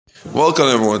Welcome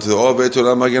everyone to the All Beit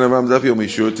Torah Magen Avraham Daf Yomi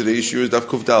Shur. Today's Shur is Daf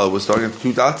Kuf Daled. We're starting at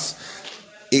 2 dots,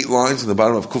 8 lines on the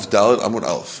bottom of Kuf Daled Amud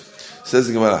Aleph. Says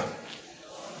the Gemara.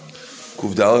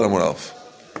 Kuf Daled Amud Aleph.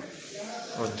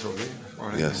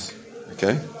 Yes.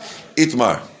 Okay.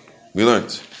 Itmar. We learned.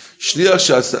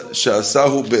 Shliach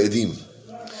she'asahu be'edim.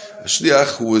 A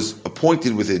shliach who was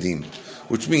appointed with edim,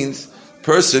 which means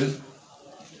person.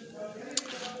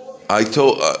 I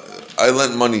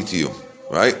lent money to you,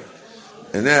 right?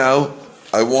 And now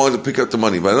I wanted to pick up the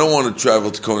money, but I don't want to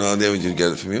travel to Cohen Island Avenue to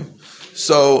get it from you.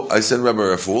 So I sent Rabbi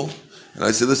Raful, and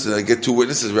I said, listen, I get 2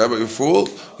 witnesses. Rabbi Raful,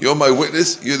 you're my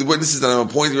witness. You're the witnesses that I'm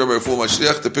appointing Rabbi Raful, my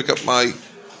shliach, to pick up my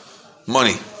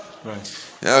money.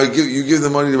 Right. Now you give the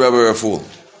money to Rabbi Raful.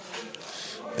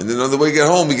 And then on the way to get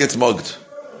home, he gets mugged.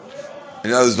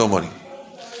 And now there's no money.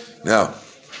 Now,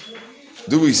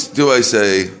 do I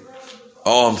say,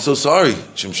 oh, I'm so sorry,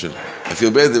 Shimshon. I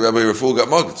feel bad that Rabbi Raful got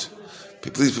mugged.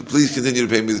 Please continue to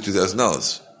pay me the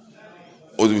 $2,000.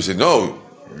 Or do we say, no,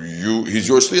 he's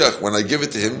your shliach. When I give it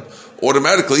to him,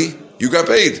 automatically, you got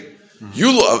paid.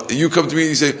 Mm-hmm. You come to me and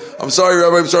you say, I'm sorry,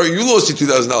 Rabbi, I'm sorry, you lost your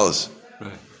 $2,000.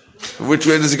 Right. Which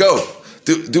way does it go?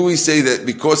 Do we say that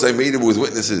because I made him with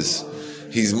witnesses,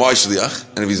 he's my shliach,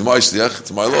 and if he's my shliach,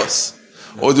 it's my loss?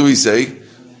 Right. Or do we say,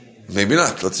 maybe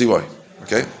not, let's see why.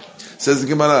 Okay? Says the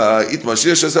Gemara, Itma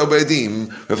shliach shasau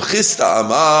be'edim, Rav Chisda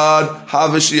amad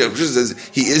have a shliach. Rav Chisda says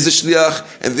he is a shliach,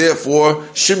 and therefore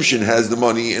Shimshon has the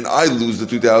money, and I lose the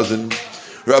 2,000.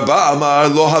 Rabba amar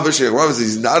lo have a shliach. Rabba says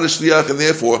he's not a shliach, and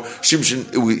therefore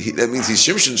Shimshon. That means he's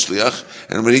Shimshon's shliach,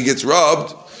 and when he gets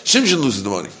robbed, Shimshon loses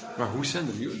the money. Well, who sent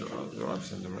him? You, the Rav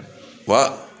sent him, right?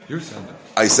 What? You sent him.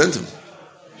 I sent him.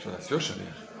 So that's your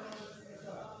shliach.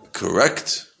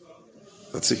 Correct.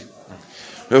 Let's see.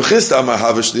 Rav Chisda amar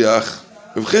have a shliach.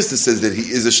 Rav Chisda says that he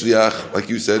is a shliach, like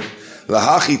you said.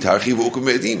 Lahachi tarchi v'ukum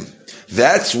me'edim.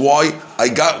 That's why I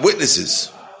got witnesses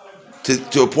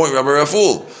to appoint Rabbi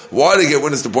Raful. Why did I get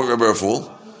witnesses to appoint Rabbi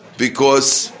Raful?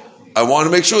 Because I want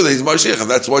to make sure that he's my shliach, and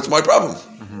that's why it's my problem.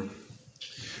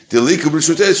 So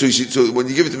when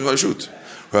you give it to me, my shoot.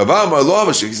 Rabbi amar lo have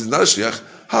a shliach. He says not a shliach.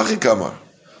 Hachi kamar.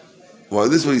 Well,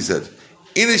 this is what he said.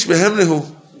 Inish behemnehu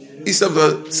isam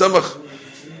samach.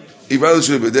 According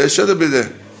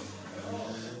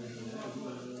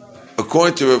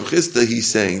to Rav Chisda, he's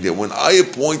saying that when I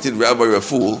appointed Rabbi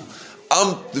Raful,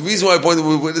 the reason why I appointed him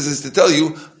with witnesses is to tell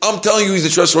you, I'm telling you he's a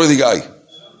trustworthy guy.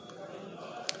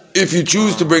 If you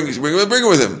choose to bring him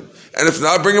with him. And if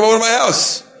not, bring him over to my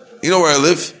house. You know where I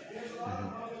live.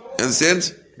 You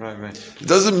understand? Right. It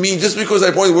doesn't mean, just because I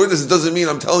appointed witnesses, doesn't mean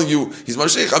I'm telling you he's my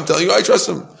sheikh. I'm telling you I trust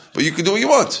him. But you can do what you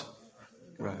want.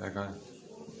 Right, I got it.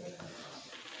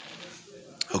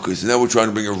 Okay, so now we're trying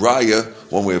to bring a raya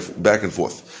one way back and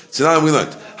forth. So now we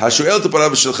learned.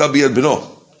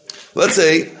 Let's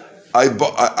say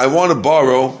I want to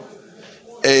borrow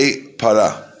a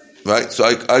para, right? So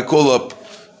I call up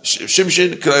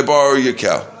Shimshon. Can I borrow your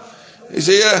cow? He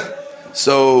say yeah.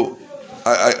 So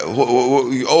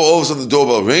all of a sudden the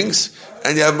doorbell rings,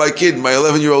 and you have my kid, my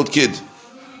 11-year-old kid,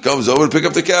 comes over to pick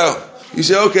up the cow. You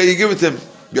say okay, you give it to him.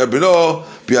 Biad beno,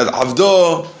 biad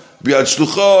avdo, biad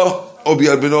shlucho. Or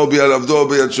biad beno, biad avdo,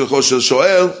 biad shulcho shel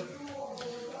shoel.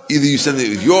 Either you send it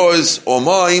with yours or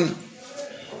mine.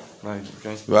 Right,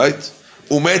 okay. Right?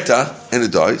 Umeta, and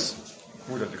it dies.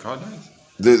 Who, the cow dies?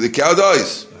 The cow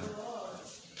dies.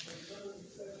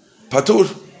 Patur.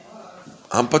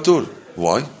 I'm patur.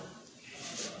 Why?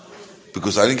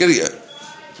 Because I didn't get it yet.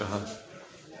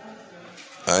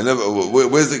 I never.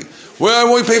 Where I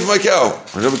won't pay for my cow?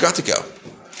 I never got the cow.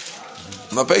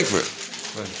 I'm not paying for it.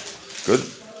 Right. Good.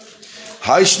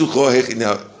 What's the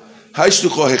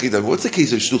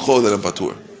case of shlucho that I'm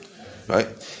patur? Right?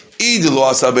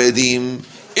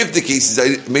 If the case is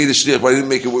I made a shliach, but I didn't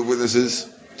make it with witnesses,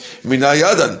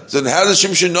 minayadan. Then how does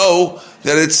Shimshon know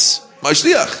that it's my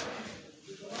shliach?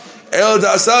 El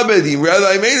da'asa be'edim. Rather,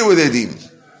 I made it with edim.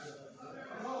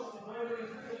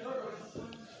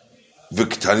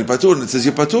 V'ktani patur, and it says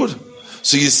you're patur.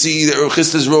 So you see that Rav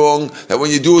Chisda is wrong. That when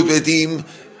you do it with edim,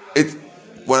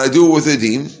 when I do it with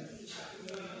edim.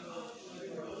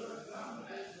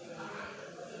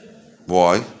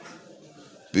 Why?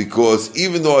 Because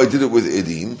even though I did it with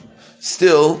edim,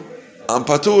 still I'm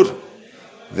patur.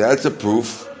 That's a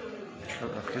proof.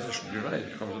 Rav Chisda should be right.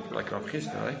 It comes like Rav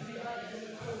Chisda, right?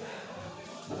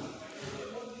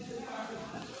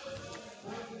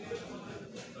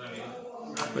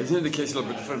 But isn't the case a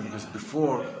little bit different? Because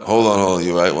before... Hold on.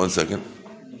 You're right. 1 second.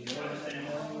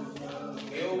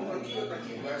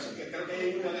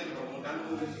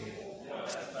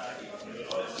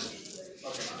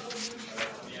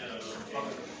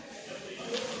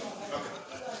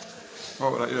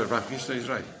 Oh, right, yeah, Rav Chisda is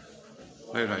right.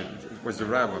 Right. It was the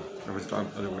rabbi. It was the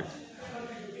other way.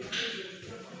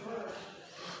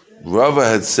 Rava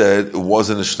had said it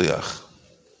wasn't a shliach,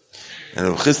 and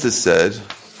Rav Chisda said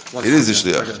it is a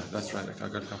shliach. That's right. I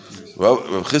got confused.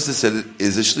 Rav Chisda said it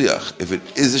is a shliach. If it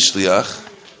is a shliach,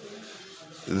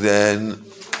 then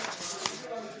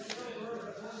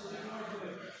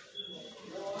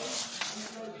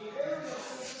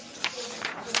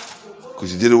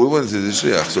because he did it with one, it's a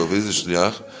shliach. So if it is a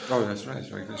shliach, oh, that's right.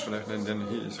 So it's shliach, then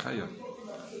he is chayav.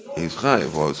 He's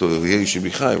chayav. Well, so here he should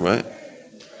be chayav, right?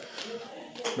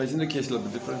 But isn't the case a little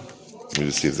bit different? Let me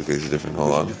just see if the case is different.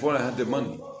 Hold on. Before I had the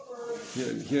money.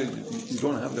 Here you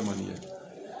don't have the money yet.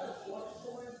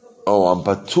 Oh, I'm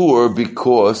patur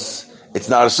because it's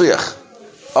not a shliach.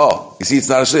 Oh, you see, it's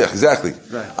not a shliach. Exactly.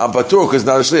 Right. I'm patur because it's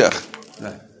not a shliach.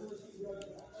 Right.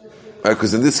 Right,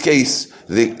 because in this case,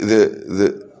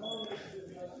 the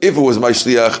if it was my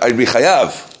shliach, I'd be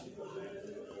chayav.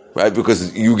 Right,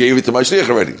 because you gave it to my shliach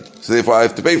already. So therefore I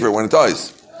have to pay for it when it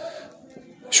dies.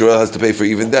 Shmuel has to pay for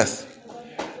even death.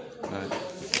 Right.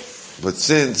 But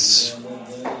since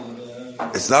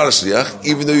it's not a shliach,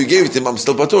 even though you gave it to him, I'm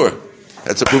still patur.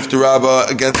 That's a proof to Rabbah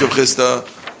against Rav Chisda.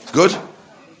 It's good?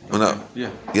 Or no?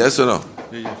 Yeah. Yes or no?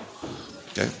 Yeah.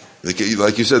 Okay.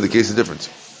 Like you said, the case is different.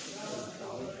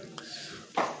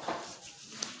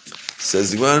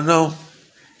 Says the Gemara, no.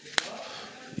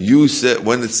 You said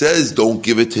when it says don't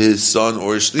give it to his son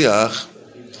or his shliach,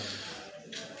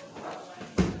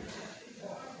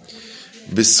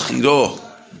 b'schiro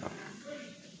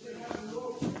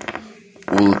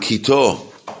ulkito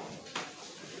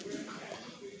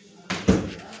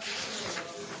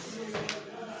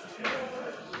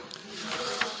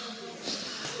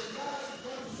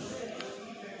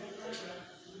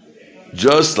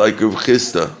just like Rav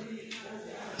Chisda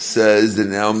says that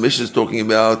now Mishnah is talking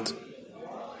about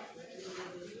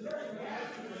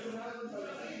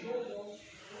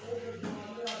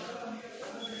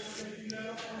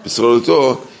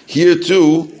here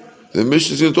too, the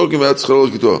Mishnah is talking about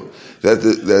that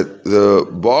the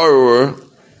borrower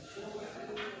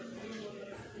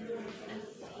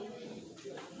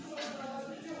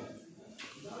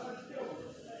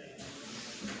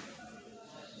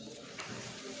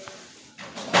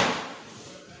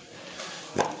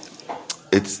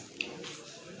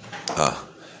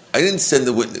I didn't send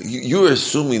the witness. You're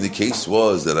assuming the case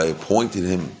was that I appointed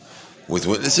him with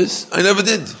witnesses. I never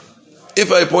did. If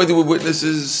I appointed with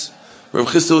witnesses, Rav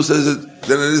Chisda says it,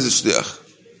 then it is a shliach.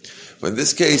 But in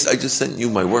this case, I just sent you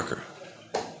my worker.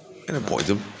 I didn't appoint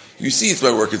him. You see it's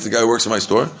my worker. It's the guy who works in my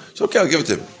store. So okay, I'll give it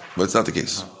to him. But it's not the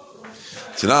case.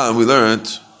 Tonight we learned,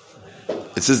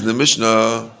 it says in the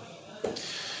Mishnah,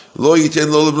 Lo yiten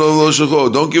lo lebno lo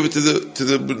shulcho. Don't give it to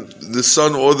the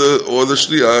son or the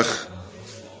shliach.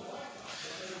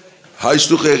 Hai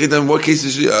shluch echid. What case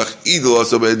is shliach? Idol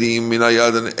aso be'edim min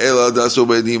hayad and ela daso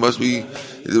be'edim must be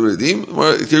the be'edim.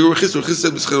 Tiru Chisda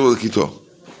said b'schero l'kito.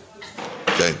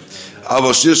 Okay.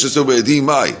 Aval shir sheso be'edim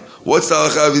mai. What's the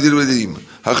halacha of idil be'edim?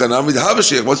 Hachanam vid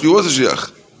havashich. Must be was a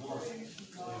shliach.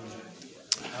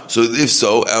 So if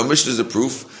so, our Mishnah is a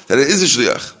proof that it is a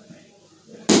shliach.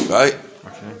 Right?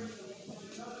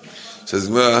 Says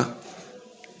Gemara,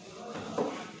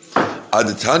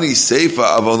 Adatani Seifa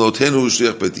Aval Notenu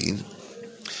Shliach Betin.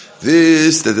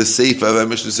 This that the Seifa of our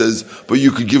Mishnah says, but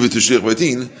you could give it to Shliach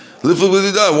Betin.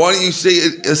 Why don't you say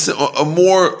a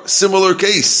more similar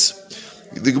case?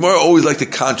 The Gemara always like to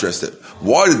contrast it.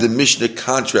 Why did the Mishnah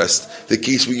contrast the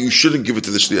case where you shouldn't give it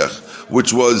to the Shliach,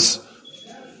 which was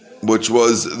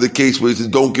the case where he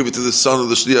said don't give it to the son of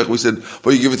the Shliach? We said,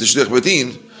 but you give it to Shliach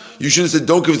Betin. You should have said,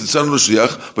 don't give it to the son of the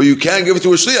shliach, but you can give it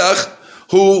to a shliach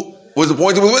who was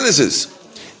appointed with witnesses.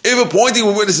 If appointing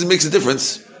with witnesses makes a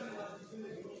difference,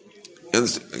 do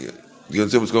you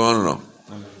understand what's going on or no?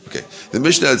 Okay. The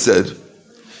Mishnah had said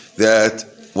that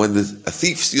when a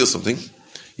thief steals something,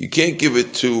 you can't give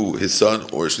it to his son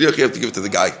or a shliach, you have to give it to the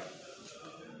guy.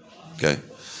 Okay.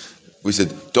 We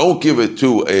said, don't give it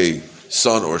to a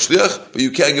son or a shliach, but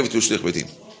you can give it to a shliach betin.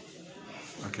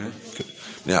 Okay.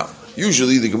 Now,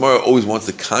 usually the Gemara always wants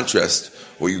the contrast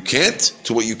where you can't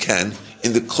to what you can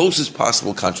in the closest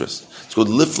possible contrast. It's called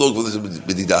liflog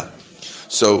b'dida.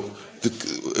 So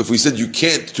if we said you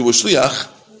can't to a shliach,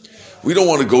 we don't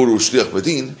want to go to a shliach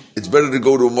bedin. It's better to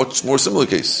go to a much more similar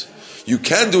case. You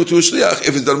can do it to a shliach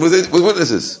if it's done with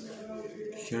witnesses.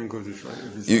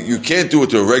 You can't do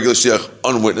it to a regular shliach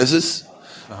on witnesses.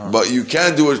 But you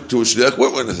can do it to a shliach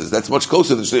with witnesses. That's much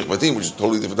closer than shliach batin, which is a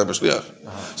totally different type of shliach.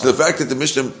 So the fact that the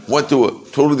Mishnah went to a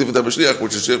totally different type of shliach,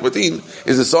 which is shliach batin,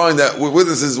 is a sign that with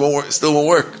witnesses still won't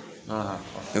work.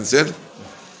 Understand?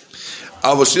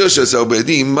 Aval shliach she'aseh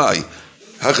be'edim mai.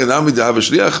 Hachanami de'hav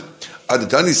shliach.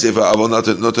 Adatani sefer aval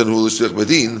notan hu l'shliach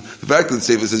be'edin. The fact that the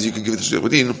sefer says you can give it to shliach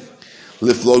be'edin.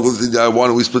 Liflog with why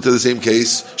don't we split to the same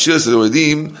case? Shliach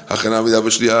be'edim. Hachanami de'hav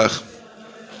shliach.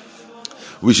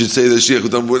 We should say that shliach who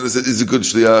done witness is a good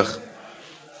shliach.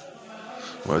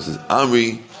 Where it says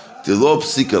Amri Delo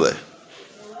Psikale.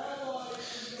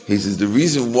 He says the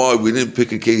reason why we didn't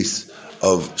pick a case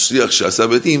of Shliach Sh'asa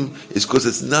Bedim is because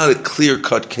it's not a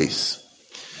clear-cut case.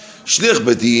 Shliach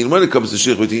Bedim, when it comes to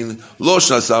Shliach Bedim, Lo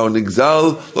Sh'asa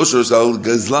Nigzal, Lo Sh'asa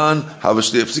Gazlan, have a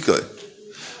Shliach Psikale.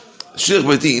 Shliach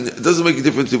Bedim, it doesn't make a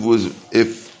difference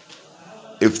if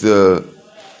the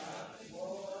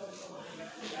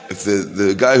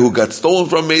guy who got stolen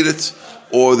from made it,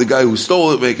 or the guy who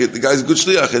stole it make it. The guy's a good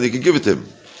shliach, and he can give it to him.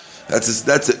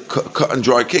 That's a cut and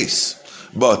dry case.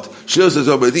 But shliach says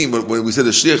obedim. But when we said a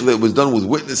shliach that was done with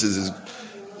witnesses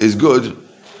is good,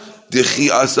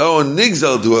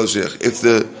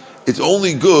 it's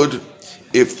only good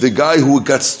if the guy who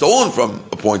got stolen from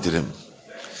appointed him.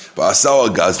 But asaw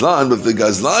gazlan, but if the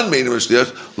gazlan made him a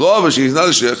shliach, lo avashi, he's not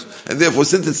a shliach, and therefore,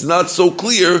 since it's not so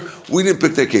clear, we didn't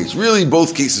pick that case. Really,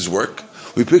 both cases work.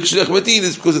 We pick shliach betin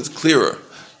is because it's clearer.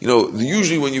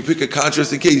 Usually when you pick a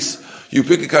contrasting case, you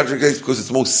pick a contrasting case because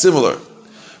it's most similar.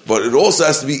 But it also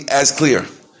has to be as clear.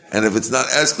 And if it's not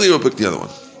as clear, we'll pick the other one.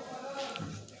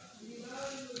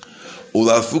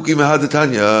 Ulafuki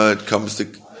mehadatanya, it comes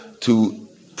to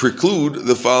preclude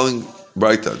the following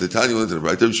Braita. The Tanya went into the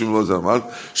Braita.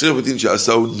 Shliach betin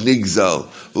she'asau nigzal,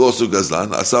 v'losu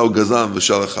gazlan, asau gazlan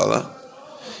v'shalachala.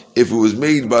 If it was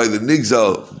made by the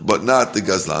nigzal, but not the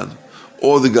gazlan,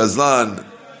 or the gazlan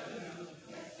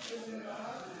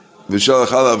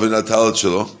v'shalachala v'natalat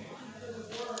shelo,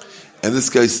 and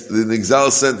this guy, the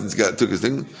nigzal sentence took his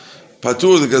thing,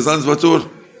 patur, the gazlan's patur.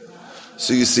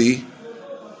 So you see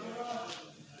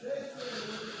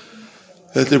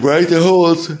that the Braita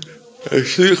holds a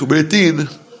shliach betin,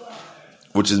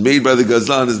 which is made by the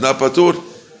gazlan, is not patur,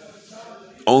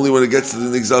 only when it gets to the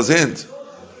nigzal's hand.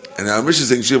 And our Mishnah is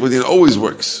saying shliach betin always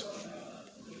works.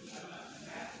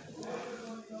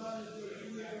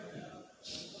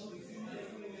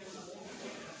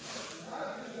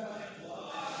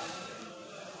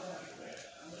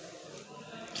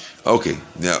 Okay,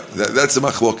 now that's the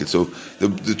machloket. So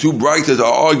the two braitas are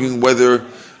arguing whether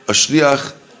a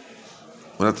shliach,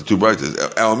 well, not the two braitas,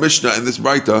 our Mishnah and this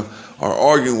braita are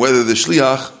arguing whether the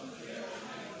shliach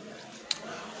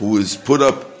who is put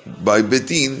up by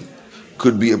betin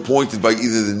could be appointed by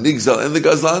either the nigzal and the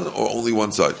gazlan, or only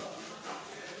one side,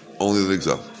 only the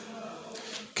nigzal.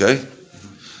 Okay,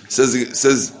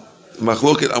 says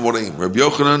machloket amoreim. Rabbi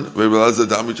Yochanan, Rabbi Elazar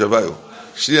Da'amid Shavayu,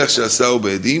 shliach she'asau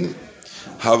be'edim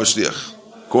have a shliach.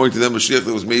 According to them, a shliach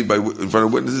that was made in front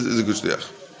of witnesses is a good shliach,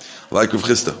 like Rav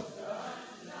Chisda.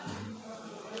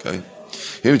 Okay.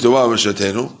 If you're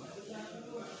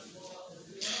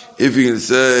going to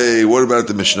say, what about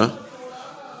the Mishnah,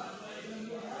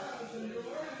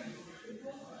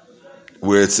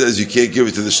 where it says you can't give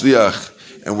it to the shliach,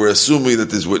 and we're assuming that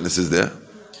there's witnesses there?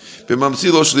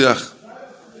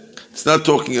 It's not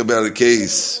talking about a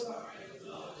case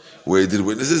where he did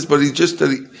witnesses, but he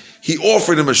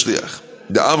offered him a shliach.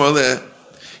 The Amar leh,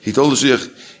 he told the shliach,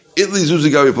 Itli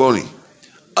zuzi gavi ploni.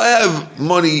 I have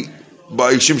money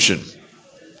by Shimshon.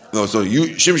 No, so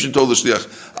Shimshon told the shliach,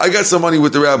 I got some money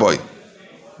with the rabbi.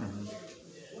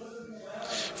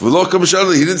 V'lo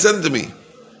kamashali, he didn't send it to me.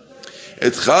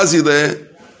 Et chazi leh,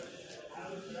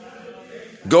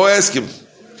 go ask him.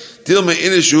 Til me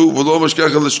inishu v'lo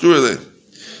mashkacha l'shtur leh.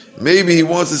 Maybe he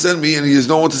wants to send me and he has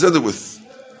no one to send it with.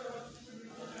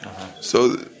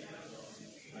 So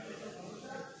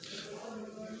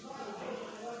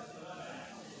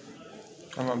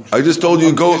I just told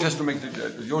you go. Just to make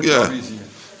your job easier.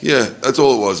 Yeah, that's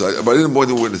all it was. But I didn't point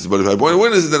the witnesses. But if I pointed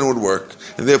witnesses, then it would work,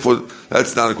 and therefore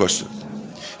that's not a question.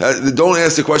 Don't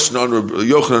ask the question on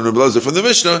Yochanan and Rabbi Elazar from the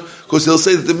Mishnah, because he'll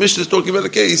say that the Mishnah is talking about a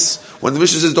case. When the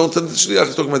Mishnah says don't send the shliach,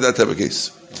 it's talking about that type of case.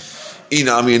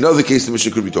 Inami, another case the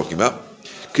Mishnah could be talking about.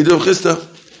 Kidduv Chisda.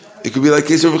 It could be like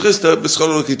case of Chisda,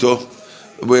 b'schal l'kito,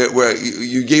 where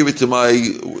you gave it to my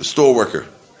store worker,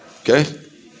 okay,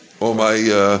 or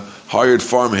my hired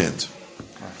farmhand.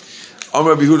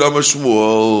 Amar Bihud Amar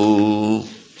Shmuel.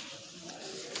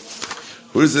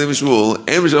 Who is the name of Shmuel?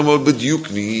 Amish Amar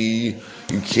B'dyukni.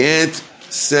 You can't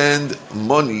send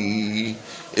money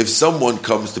if someone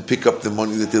comes to pick up the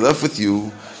money that they left with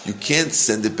you. You can't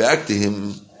send it back to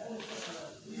him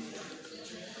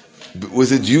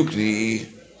with a dyukni.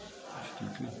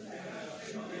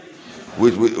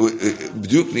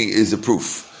 B'dyukni is a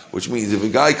proof, which means if a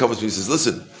guy comes to me and says,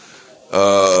 "Listen,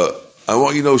 I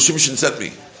want you to know Shimshon sent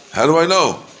me. How do I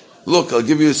know? Look, I'll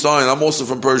give you a sign. I'm also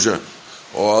from Persia.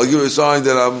 Or I'll give you a sign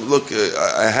that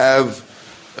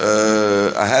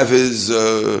I have his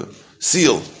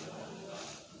seal.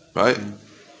 Right?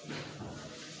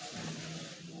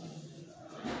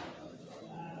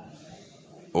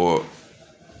 Or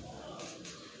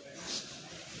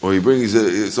he brings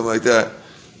something like that.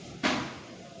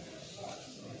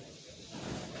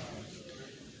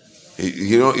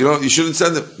 You shouldn't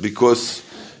send him, because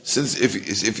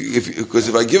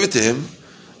if I give it to him,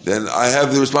 then I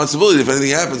have the responsibility if anything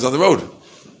happens on the road.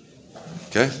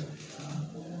 Okay?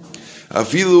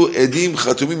 Afilu edim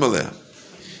chatumim aleh.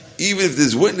 Even if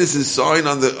there's witnesses signed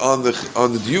on the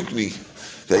diukni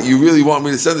that you really want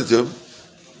me to send it to him.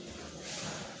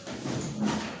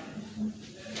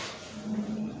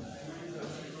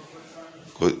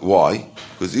 Why?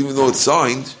 Because even though it's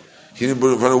signed, he didn't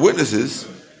put it in front of witnesses.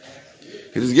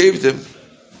 He just gave it to him.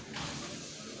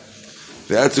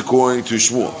 That's according to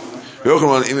Shmuel.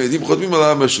 Yochanan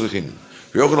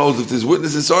holds if there's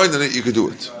witnesses signed on it, you could do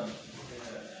it.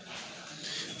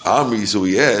 Amri, so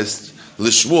he asked,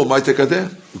 L'Shmuel, my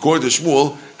tekadeh. According to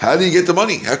Shmuel, how do you get the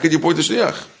money? How could you point to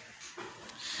shliach?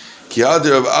 Ki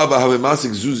ader Rav Abba have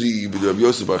masik zuzi b'Rav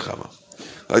Yosef bar Chama.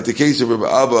 Like the case of Rav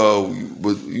Abba,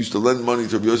 who used to lend money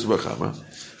to Rav Yosef bar Chama.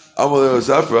 Amal Rav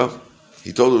Safra,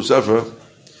 he told Rav Safra,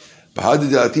 B'hadi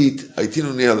da'atit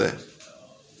aitinu ne'aleh.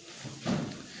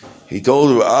 He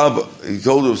told Rav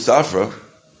Safra,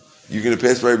 you're going to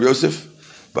pass by Rav Yosef?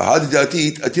 B'hadi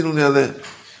da'atit aitinu ne'aleh.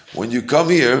 When you come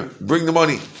here, bring the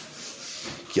money.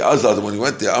 When he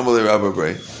went there, Amalei Rabba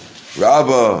Bray,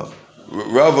 Rabba,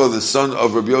 the son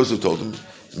of Rabbi Yosef, told him,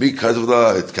 did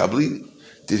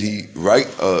he write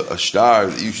a star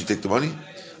that you should take the money?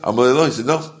 Amalei Lo, he said,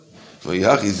 no. So I'm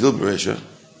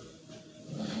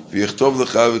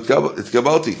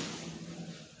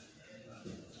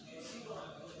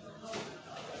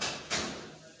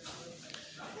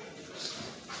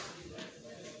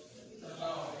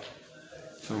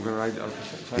going to write.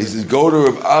 He says, go to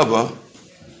Rav Abba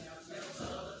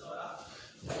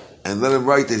and let him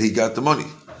write that he got the money.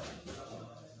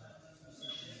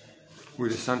 Where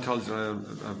the son tells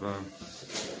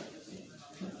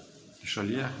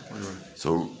Shaliach.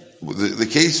 So the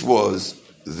case was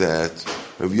that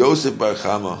Rav Yosef bar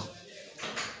Chama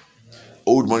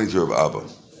owed money to Rav Abba.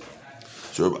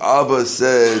 So Rav Abba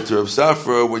said to Rav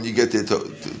Safra, when you get there, to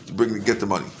get the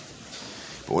money.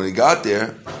 But when he got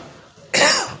there,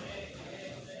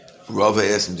 Rava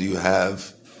asked him, did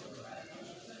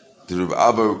Rav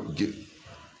Abba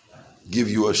give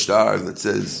you a star that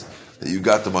says that you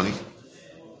got the money?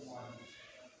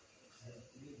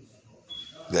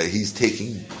 That he's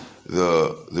taking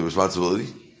the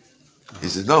responsibility? He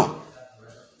said, no.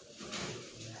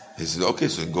 He said, okay,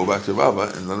 so go back to Rav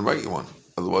Abba and let him write you one.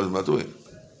 Otherwise, I'm not doing it.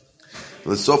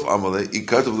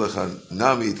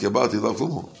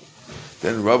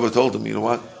 Then Rava told him, you know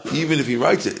what? Even if he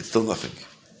writes it, it's still nothing.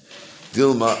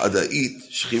 Dilma adait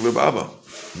shchi Rav Abba.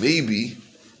 Maybe,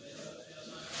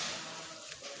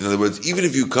 in other words, even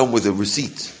if you come with a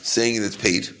receipt saying that it's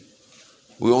paid,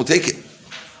 we won't take it.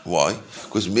 Why?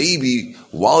 Because maybe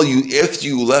after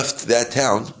you left that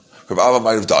town, Rav Abba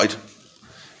might have died,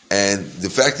 and the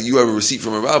fact that you have a receipt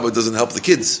from Rav Abba doesn't help the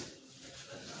kids.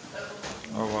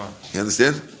 Oh wow! You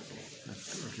understand?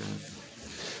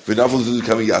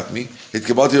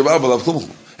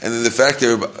 And then the fact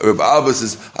that Rav Abba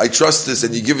says, I trust this,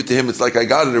 and you give it to him, it's like I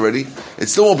got it already, it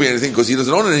still won't be anything because he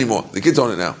doesn't own it anymore. The kids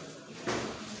own it now.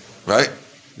 Right?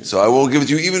 So I won't give it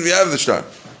to you even if you have the star.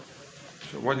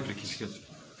 So what if the kids get it?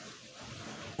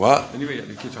 What? Anyway,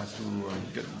 the kids have to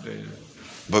get the...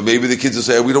 But maybe the kids will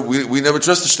say, we never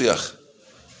trust the shliach.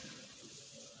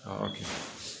 Oh, okay.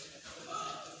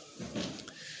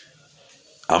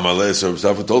 Amalei, so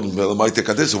Rav told him, so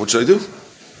what should I do?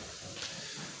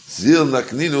 Zil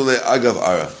nakninu le agav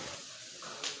ara.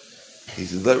 He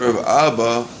said, let Rav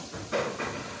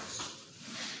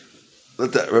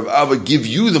Abba give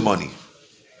you the money.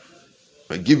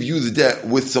 Right? Give you the debt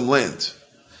with some land.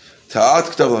 Ta'at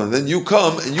k'tav, and then you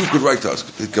come and you could write to us,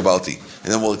 Kabalti,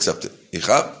 and then we'll accept it. Yes.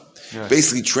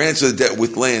 Basically transfer the debt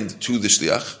with land to the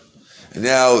shliach, and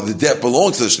now the debt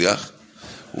belongs to the shliach.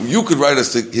 You could write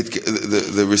us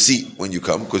the receipt when you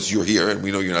come, because you're here and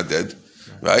we know you're not dead,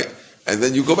 right? And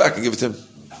then you go back and give it to him.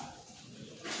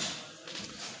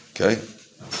 Okay?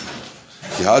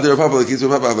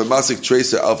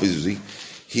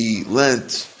 He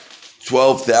lent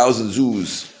 12,000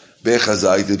 zuz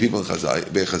bechazai to the people in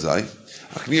Bechazai.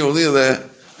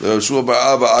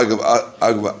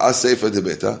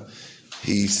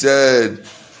 He said,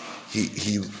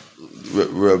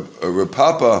 Rav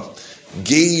Papa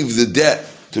gave the debt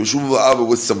to Shmuel Abba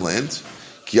with some land.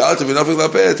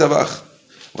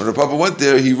 When her papa went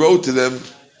there, he wrote to them.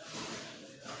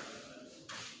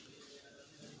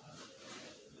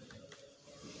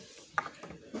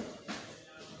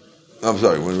 I'm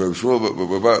sorry. When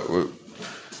Shmuel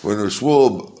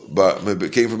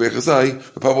came from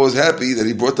Bechasai, the papa was happy that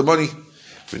he brought the money.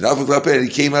 And he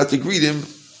came out to greet him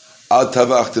ad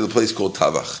Tavach, to the place called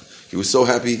Tavach. He was so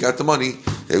happy he got the money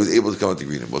that he was able to come out to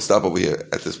greet him. We'll stop over here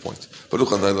at this point.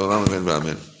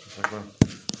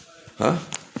 Huh?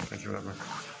 Thank you, Rabbi.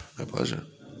 My pleasure.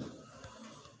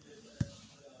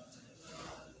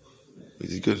 You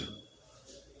did good.